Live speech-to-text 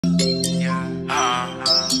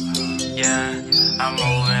I'm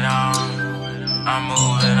moving on, I'm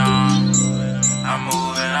moving on, I'm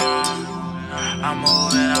moving on, I'm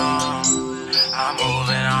moving on, I'm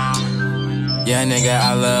moving on. Yeah, nigga,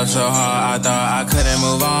 I love so hard, I thought I couldn't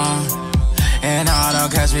move on. And now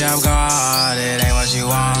don't catch me off guard, it ain't what you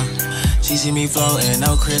want. She see me floating,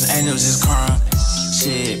 no Chris Angels, just crunk.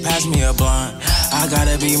 Shit, pass me a blunt, I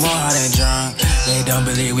gotta be more hot than drunk. They don't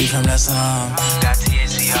believe we from the slum. Got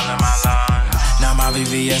THC all in my lungs. Now my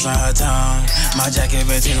VVS on her tongue. My jacket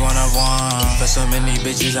vintage 1 of 1. For so many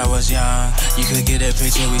bitches I was young. You could get a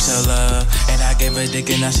picture, we show love. And I gave her dick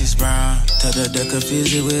and now she sprung. Told her to confuse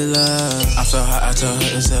it with love. I'm so hot, I told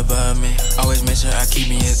her it's above me. Always make sure I keep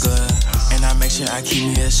me a glove. And I make sure I keep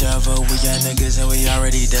me a shovel. We young niggas and we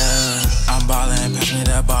already done. I'm ballin', pass me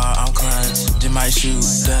that ball, I'm clutch. Just might shoot,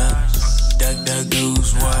 duck,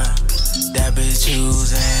 goose, what? That bitch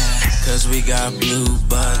choosing. Cause we got blue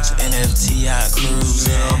bucks, NFT out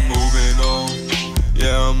cruising. Yeah, I'm moving on.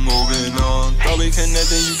 Yeah, I'm moving on. Thought we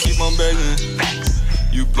connected, you keep on begging.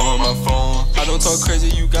 You blowing my phone. I don't talk crazy,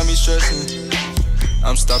 you got me stressing.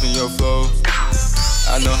 I'm stopping your flow.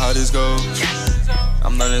 I know how this goes.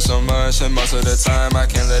 I'm learning so much, and most of the time I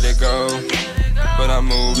can't let it go. But I'm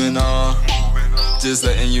moving on, just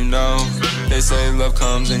letting you know. They say love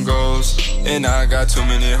comes and goes, and I got too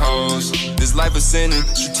many hoes. This life is sinning,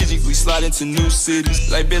 strategically sliding to new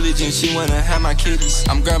cities. Like Billie Jean, she wanna have my kitties.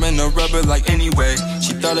 I'm grabbing the rubber like anyway.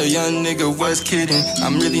 She thought a young nigga was kidding.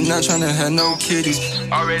 I'm really not trying to have no kitties.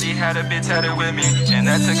 Already had a bitch tatted with me, and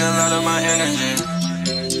that took a lot of my energy.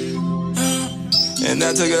 And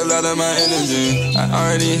that took a lot of my energy. I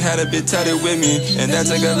already had a bitch tatted with me, and that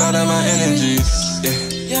took a lot of my energy.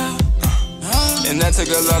 Yeah. And that took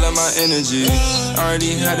a lot of my energy.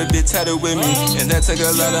 Already had a bitch tatted with me, and that took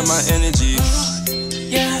a lot of my energy.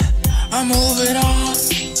 Yeah, I'm moving on,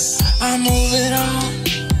 I'm moving on.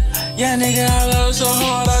 Yeah, nigga, I love so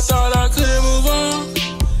hard.